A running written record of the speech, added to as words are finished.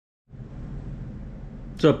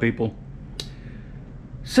What's up, people?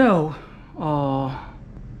 So,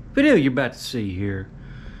 video you're about to see here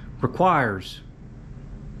requires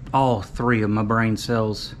all three of my brain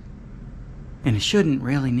cells, and it shouldn't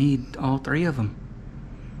really need all three of them.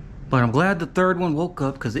 But I'm glad the third one woke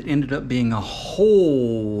up, because it ended up being a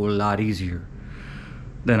whole lot easier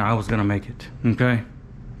than I was gonna make it. Okay?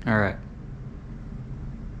 Alright.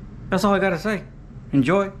 That's all I gotta say.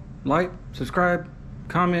 Enjoy, like, subscribe,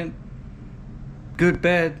 comment, good,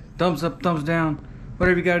 bad, thumbs up, thumbs down,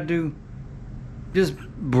 whatever you gotta do. Just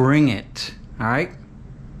bring it. Alright?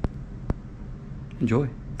 Enjoy.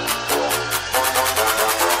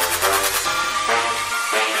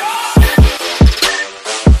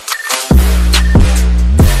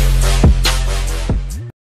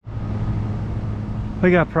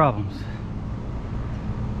 We got problems.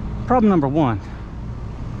 Problem number one,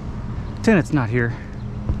 tenant's not here.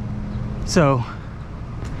 So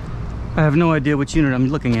I have no idea which unit I'm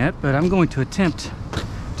looking at, but I'm going to attempt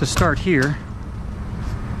to start here.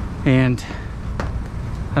 And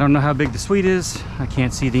I don't know how big the suite is. I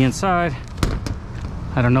can't see the inside.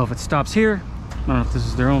 I don't know if it stops here. I don't know if this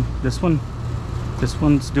is their own. This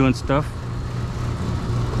one's doing stuff.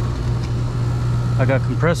 I got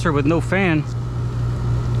compressor with no fan.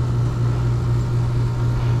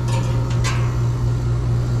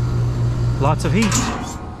 Lots of heat.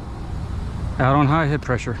 Out on high head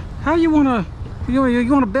pressure. How you wanna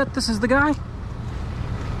bet this is the guy?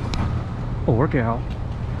 Or gal.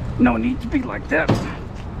 No need to be like that.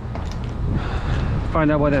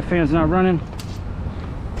 Find out why that fan's not running.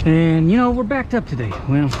 And you know, we're backed up today.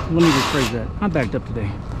 Well, let me rephrase that. I'm backed up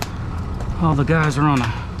today. All the guys are on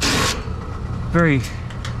a very,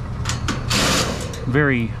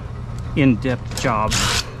 very in-depth job.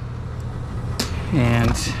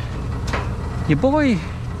 And your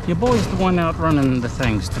boy's the one out running the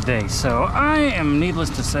things today, so I am, needless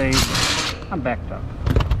to say, I'm backed up.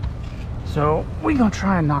 So we're gonna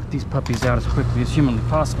try and knock these puppies out as quickly as humanly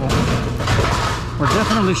possible. We're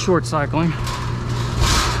definitely short cycling.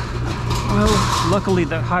 Well, luckily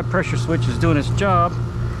that high pressure switch is doing its job,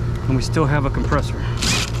 and we still have a compressor.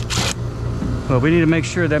 But we need to make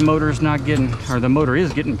sure that motor is not getting, or the motor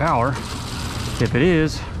is getting power. If it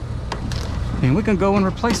is, and we can go and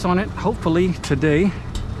replace on it, hopefully today,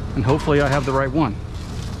 and hopefully I have the right one.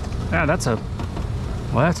 Yeah, that's a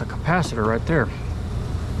capacitor right there.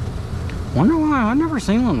 Wonder why I've never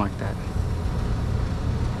seen one like that.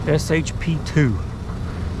 SHP2,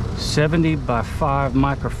 70 by 5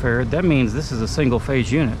 microfarad. That means this is a single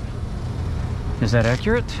phase unit. Is that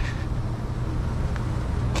accurate?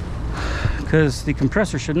 Because the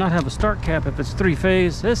compressor should not have a start cap if it's 3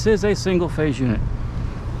 phase. This is a single phase unit.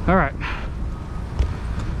 All right.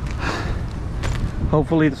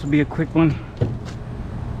 Hopefully this will be a quick one.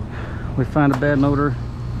 We find a bad motor,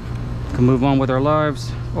 can move on with our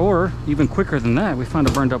lives, or even quicker than that, we find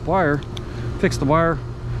a burned up wire, fix the wire,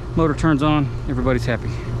 motor turns on, everybody's happy.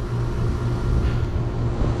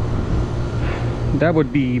 That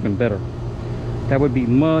would be even better. That would be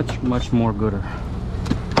much, much more gooder.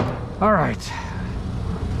 All right.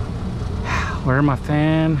 Where are my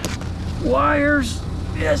fan wires?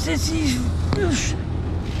 Yes, it's these.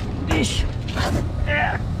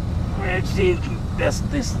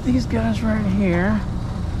 These guys right here.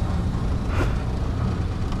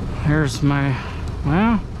 Here's my,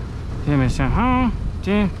 well, give me some,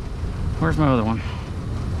 where's my other one?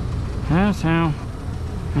 That's how,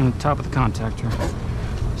 on the top of the contactor.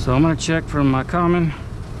 So I'm gonna check from my common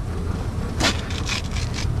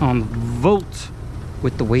on the volt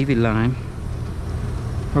with the wavy line.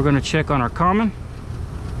 We're gonna check on our common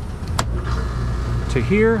to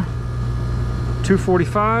here.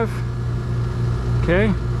 245. Okay,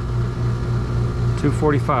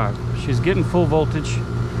 245. She's getting full voltage.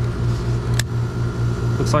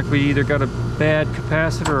 Looks like we either got a bad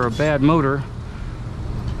capacitor or a bad motor.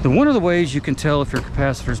 One of the ways you can tell if your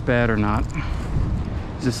capacitor is bad or not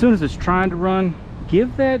is as soon as it's trying to run,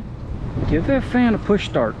 give that fan a push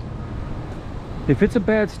start. If it's a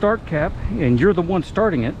bad start cap and you're the one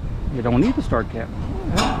starting it, you don't need the start cap.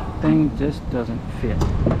 That thing just doesn't fit.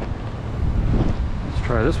 Let's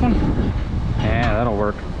try this one. Yeah, that'll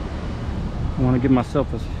work. I want to give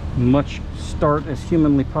myself as much start as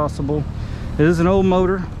humanly possible. It is an old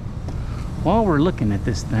motor. While we're looking at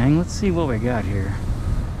this thing, let's see what we got here.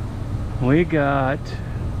 We got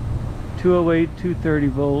 208, 230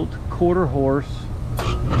 volt, quarter horse.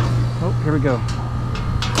 Oh, here we go.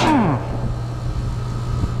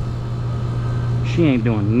 She ain't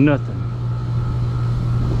doing nothing.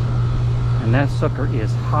 And that sucker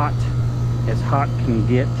is hot as hot can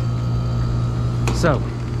get. So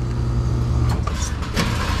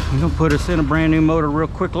I'm gonna put us in a brand new motor real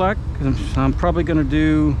quick like. I'm probably gonna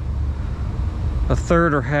do a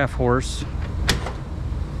third or half horse,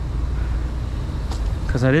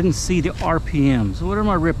 because I didn't see the RPMs. What are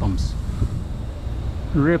my RPMs?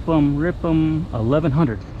 RPM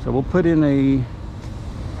 1100. So we'll put in a,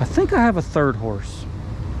 I think I have a third horse.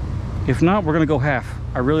 If not, we're gonna go half.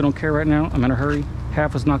 I really don't care right now. I'm in a hurry.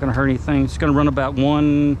 Half is not gonna hurt anything. It's gonna run about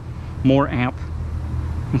 1 more amp.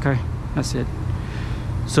 Okay, that's it.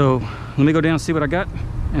 So let me go down and see what I got,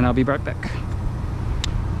 and I'll be right back.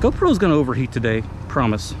 GoPro's gonna overheat today,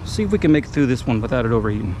 promise. See if we can make it through this one without it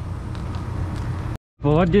overheating.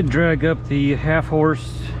 Well, I did drag up the half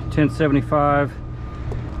horse 1075,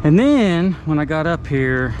 and then when I got up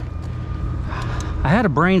here, I had a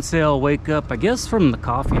brain cell wake up, I guess from the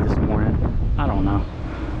coffee this morning. I don't know.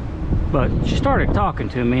 But she started talking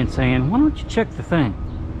to me and saying, why don't you check the thing?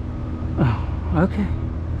 Oh, okay,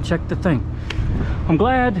 check the thing. I'm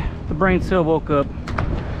glad the brain cell woke up.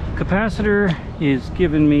 Capacitor is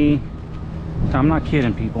giving me, I'm not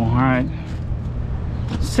kidding people, all right,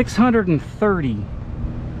 630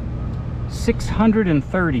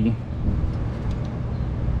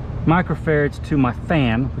 microfarads to my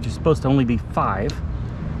fan, which is supposed to only be 5.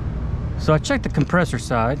 So I checked the compressor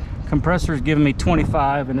side. Compressor is giving me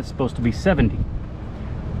 25 and it's supposed to be 70.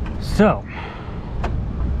 So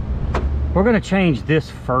we're going to change this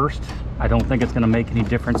first. I don't think it's going to make any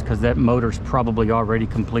difference because that motor's probably already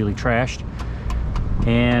completely trashed.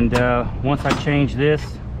 And once I change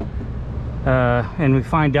this and we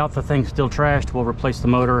find out the thing's still trashed, we'll replace the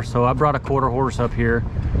motor. So I brought a quarter horse up here.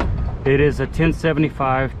 It is a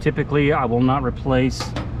 1075. Typically I will not replace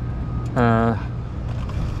a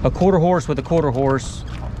quarter horse with a quarter horse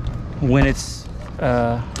when it's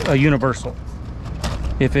a universal.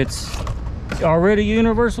 If it's already a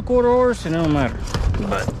universal quarter horse, it don't matter.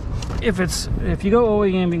 But if you go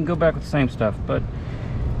OEM, you can go back with the same stuff. But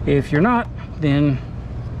if you're not, then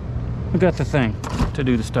we got the thing to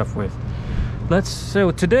do the stuff with. So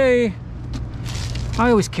today I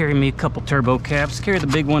always carry me a couple turbo caps. Carry the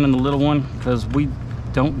big one and the little one because we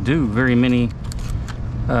don't do very many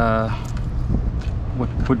what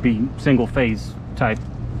would be single phase type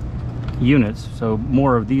units. So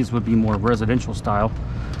more of these would be more residential style.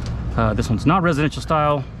 This one's not residential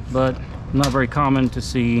style, but not very common to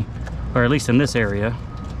see, or at least in this area.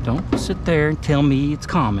 Don't sit there and tell me it's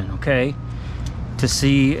common, okay? To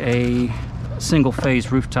see a single phase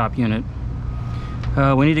rooftop unit.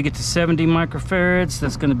 We need to get to 70 microfarads.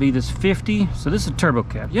 That's going to be this 50. So this is a turbo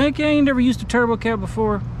cap. You ain't never used a turbo cap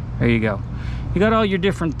before? There you go. You got all your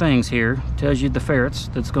different things here. Tells you the ferrets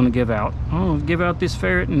that's going to give out. Oh, give out this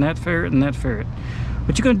ferret and that ferret and that ferret.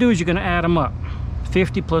 What you're going to do is you're going to add them up.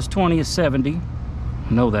 50 plus 20 is 70.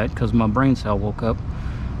 I know that because my brain cell woke up.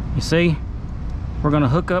 You see, we're going to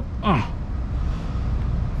hook up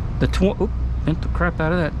the bent the crap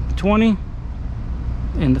out of that 20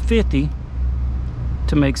 and the 50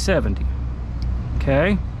 to make 70.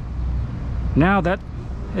 Okay, now that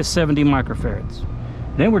is 70 microfarads.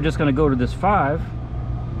 Then we're just going to go to this 5.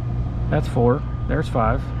 That's 4. There's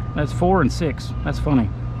 5. That's 4 and 6. That's funny.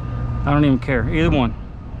 I don't even care. Either one.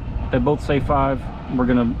 They both say 5. We're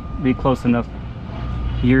going to be close enough.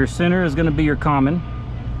 Your center is going to be your common.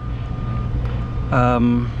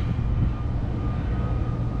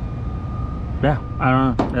 Yeah, I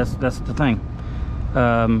don't know. That's the thing.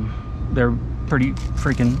 They're pretty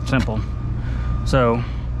freaking simple. So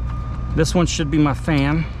this one should be my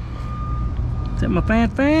fan. Is that my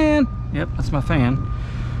fan? Yep, that's my fan.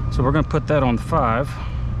 So we're going to put that on 5.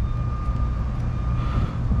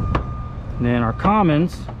 And then our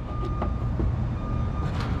commons,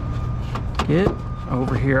 get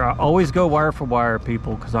over here. I always go wire for wire,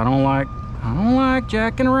 people, because I don't like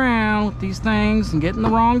jacking around with these things and getting the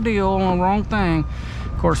wrong deal on the wrong thing.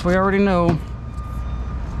 Of course, we already know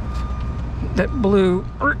that blue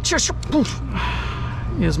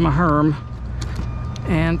is my Herm,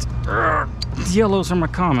 and yellows are my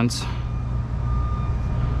commons.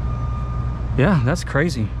 Yeah, that's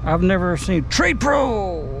crazy. I've never seen Trade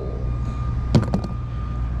Pro.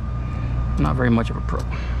 Not very much of a pro.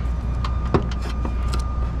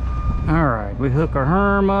 All right, we hook our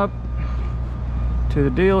Herm up to the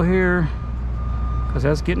deal here because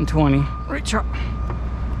that's getting 20. Reach up.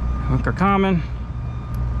 Hook our common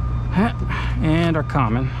and our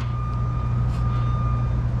common.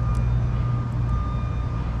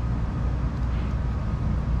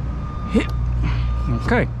 Hit.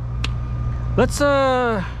 Okay. Let's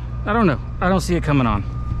I don't know. I don't see it coming on.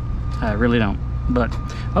 I really don't. But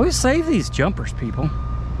I always save these jumpers, people.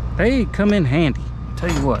 They come in handy. Tell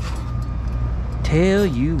you what.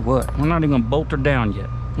 We're not even gonna bolt her down yet.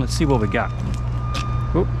 Let's see what we got.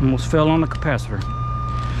 Oh, almost fell on the capacitor.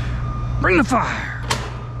 Bring the fire.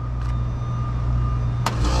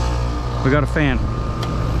 We got a fan.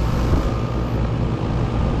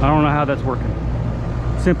 I don't know how that's working.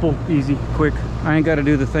 Simple, easy, quick. I ain't got to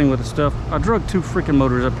do the thing with the stuff. I drug 2 freaking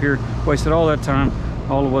motors up here. Wasted all that time.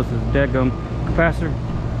 All it was a dadgum capacitor.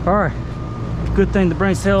 All right. Good thing the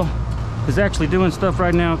brain cell is actually doing stuff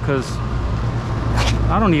right now, because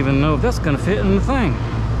I don't even know if that's going to fit in the thing.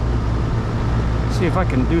 See if I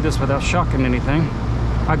can do this without shocking anything.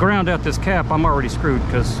 I ground out this cap. I'm already screwed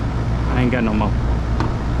because I ain't got no more.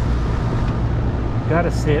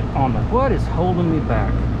 Gotta sit on the... What is holding me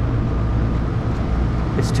back?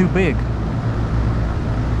 It's too big.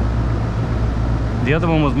 The other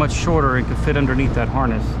one was much shorter and could fit underneath that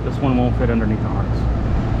harness. This one won't fit underneath the harness.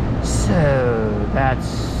 So that's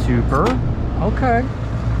super. Okay.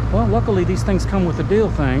 Well, luckily these things come with a deal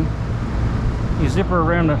thing. You zipper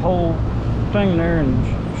around the whole thing there and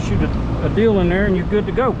shoot a deal in there and you're good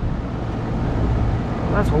to go.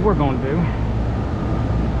 That's what we're going to do.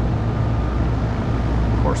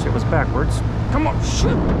 Of course, it was backwards. Come on,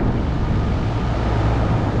 shoot!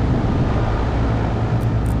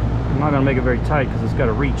 I'm not going to make it very tight because it's got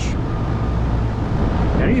a reach.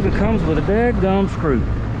 And it even comes with a daggum screw.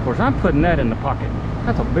 Of course, I'm putting that in the pocket.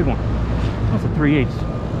 That's a big one. That's a 3/8.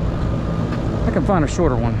 I can find a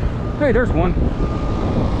shorter one. Hey, there's one.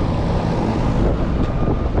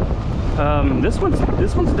 This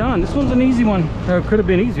one's done. This one's an easy one. It could have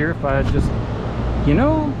been easier if I had just, you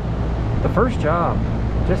know, the first job.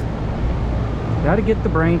 Just got to get the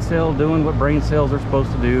brain cell doing what brain cells are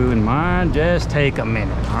supposed to do, and mine just take a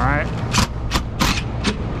minute. All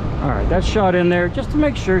right, that's shot in there just to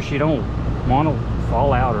make sure she don't want to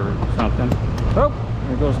fall out or something. Oh,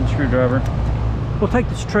 there goes the screwdriver. We'll take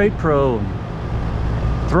this Trade Pro and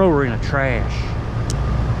throw her in the trash.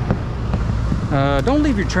 Don't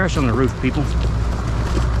leave your trash on the roof, people.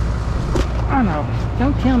 I know.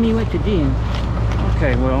 Don't tell me what to do.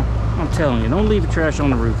 Okay, well, I'm telling you, don't leave your trash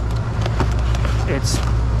on the roof. It's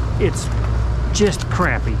just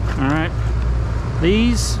crappy, all right?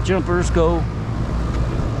 These jumpers go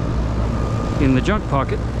in the junk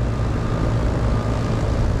pocket.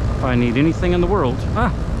 If I need anything in the world,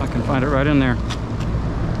 I can find it right in there.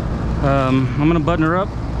 I'm gonna button her up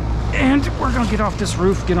and we're gonna get off this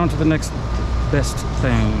roof, get onto the next best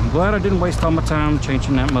thing. I'm glad I didn't waste all my time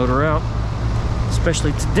changing that motor out,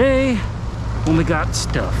 especially today when we got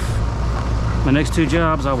stuff. My next 2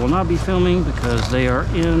 jobs I will not be filming because they are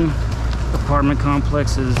in apartment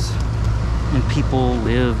complexes and people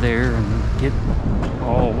live there and get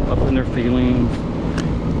all up in their feelings.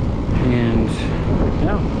 And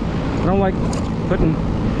yeah, I don't like putting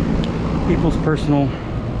people's personal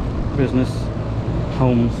business,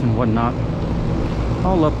 homes and whatnot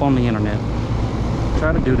all up on the internet.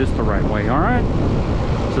 Try to do this the right way, all right?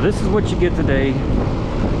 So this is what you get today.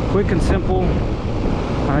 Quick and simple.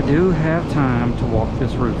 I do have time to walk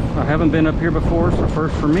this roof. I haven't been up here before, so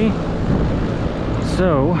first for me.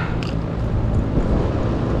 So,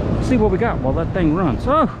 let's see what we got while that thing runs.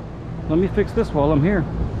 Oh, let me fix this while I'm here.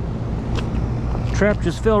 Trap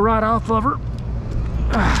just fell right off of her.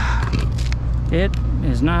 It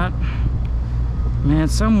is not... Man,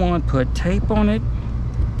 someone put tape on it,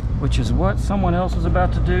 which is what someone else is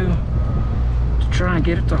about to do to try and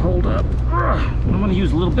get it to hold up. I'm going to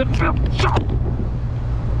use a little bit.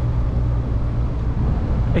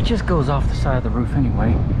 It just goes off the side of the roof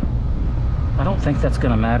anyway. I don't think that's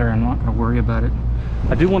going to matter. I'm not going to worry about it.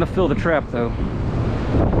 I do want to fill the trap though.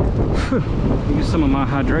 Use some of my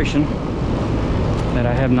hydration that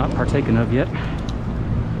I have not partaken of yet.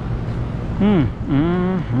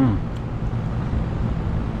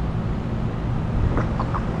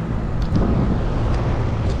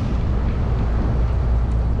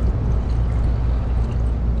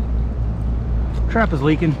 Trap is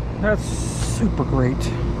leaking. That's super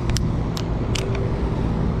great.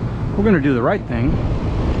 We're gonna do the right thing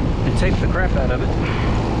and tape the crap out of it,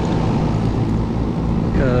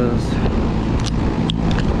 because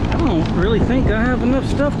I don't really think I have enough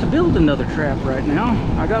stuff to build another trap right now.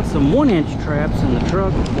 I got some 1-inch traps in the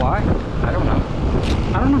truck. Why? I don't know.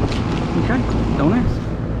 I don't know. Okay, don't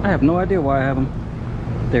ask. I have no idea why I have them.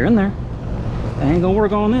 They're in there. I ain't gonna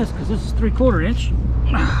work on this because this is 3/4 inch.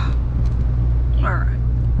 All right,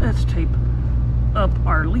 let's tape up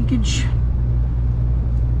our leakage.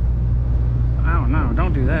 Oh no,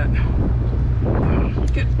 don't do that.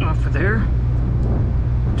 Get off of there.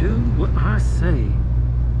 Do what I say.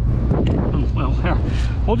 Oh, well,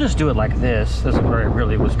 we'll just do it like this. This is what I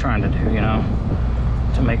really was trying to do, you know.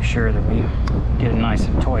 to make sure that we get it nice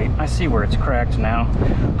and tight. I see where it's cracked now.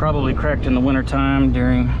 Probably cracked in the winter time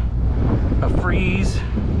during a freeze.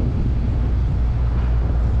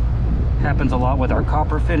 Happens a lot with our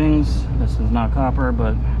copper fittings. This is not copper,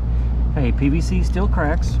 but hey, PVC still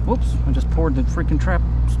cracks. Whoops, I just poured the freaking trap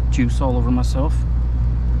juice all over myself.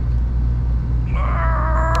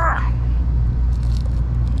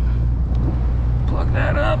 Plug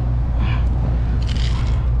that up.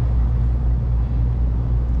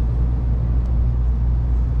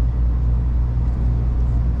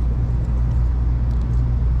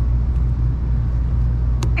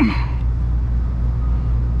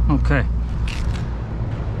 Okay.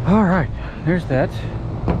 All right, there's that.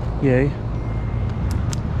 Yay.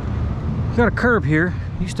 We got a curb here.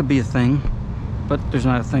 Used to be a thing, but there's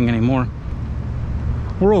not a thing anymore.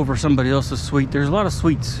 We're over somebody else's suite. There's a lot of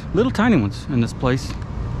suites, little tiny ones in this place.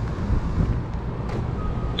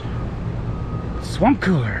 Swamp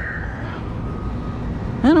cooler.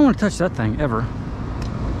 I don't want to touch that thing ever.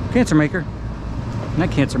 Cancer maker. And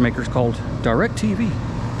that cancer maker is called DirecTV.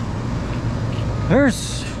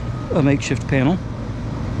 There's a makeshift panel.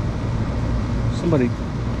 Somebody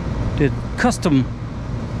did custom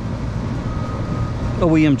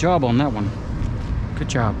OEM job on that one. Good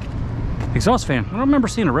job. Exhaust fan. I don't remember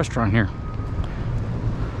seeing a restaurant here.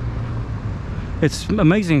 It's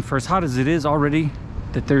amazing for as hot as it is already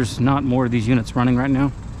that there's not more of these units running right now.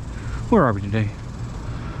 Where are we today?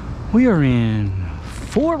 We are in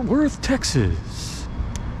Fort Worth, Texas.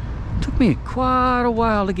 Took me quite a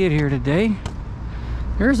while to get here today.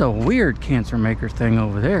 There's a weird cancer maker thing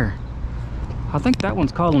over there. I think that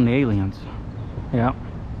one's calling the aliens. Yeah,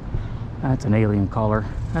 that's an alien caller.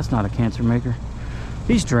 That's not a cancer maker.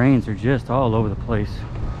 These drains are just all over the place.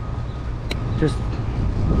 Just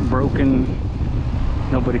broken.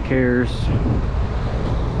 Nobody cares.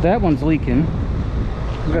 That one's leaking.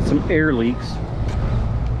 We've got some air leaks.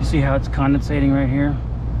 You see how it's condensating right here?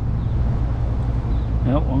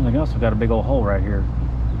 Yep, well, I also got a big old hole right here.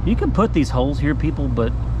 You can put these holes here, people,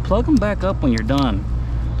 but plug them back up when you're done.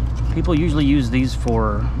 People usually use these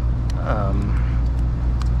for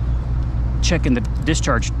checking the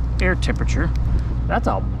discharge air temperature. That's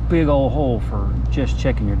a big old hole for just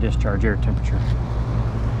checking your discharge air temperature.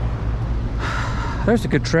 There's a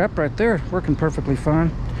good trap right there, working perfectly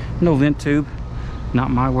fine. No vent tube, not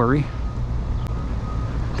my worry.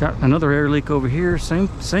 Got another air leak over here, same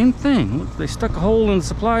thing. Look, they stuck a hole in the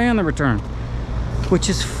supply and the return, which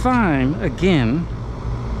is fine again,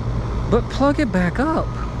 but plug it back up.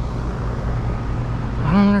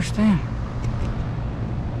 I don't understand.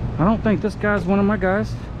 I don't think this guy's one of my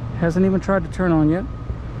guys. Hasn't even tried to turn on yet.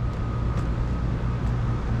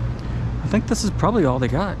 I think this is probably all they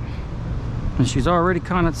got. And she's already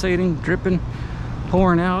condensating, dripping,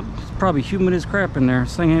 pouring out. It's probably humid as crap in there.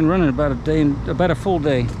 This thing ain't running about a full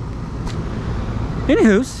day.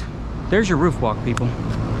 Anywho's, there's your roof walk, people.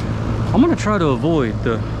 I'm gonna try to avoid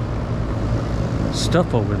the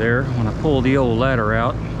stuff over there when I pull the old ladder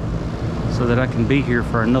out so that I can be here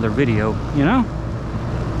for another video, you know?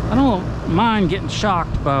 I don't mind getting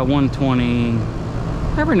shocked by 120,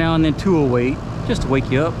 every now and then 208, just to wake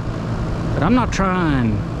you up. But I'm not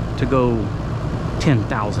trying to go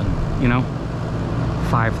 10,000, you know?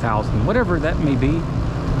 5,000, whatever that may be.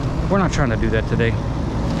 We're not trying to do that today.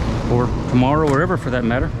 Or tomorrow, or ever for that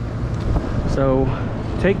matter. So,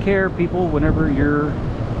 take care, people, whenever you're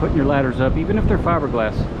putting your ladders up, even if they're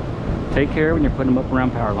fiberglass. Take care when you're putting them up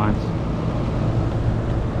around power lines.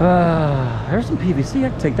 There's some PVC. I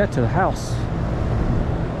can take that to the house.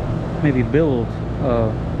 Maybe build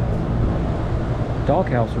a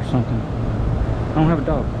doghouse or something. I don't have a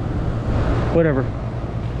dog. Whatever.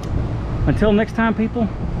 Until next time, people,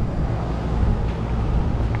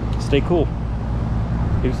 stay cool.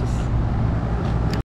 Deuces.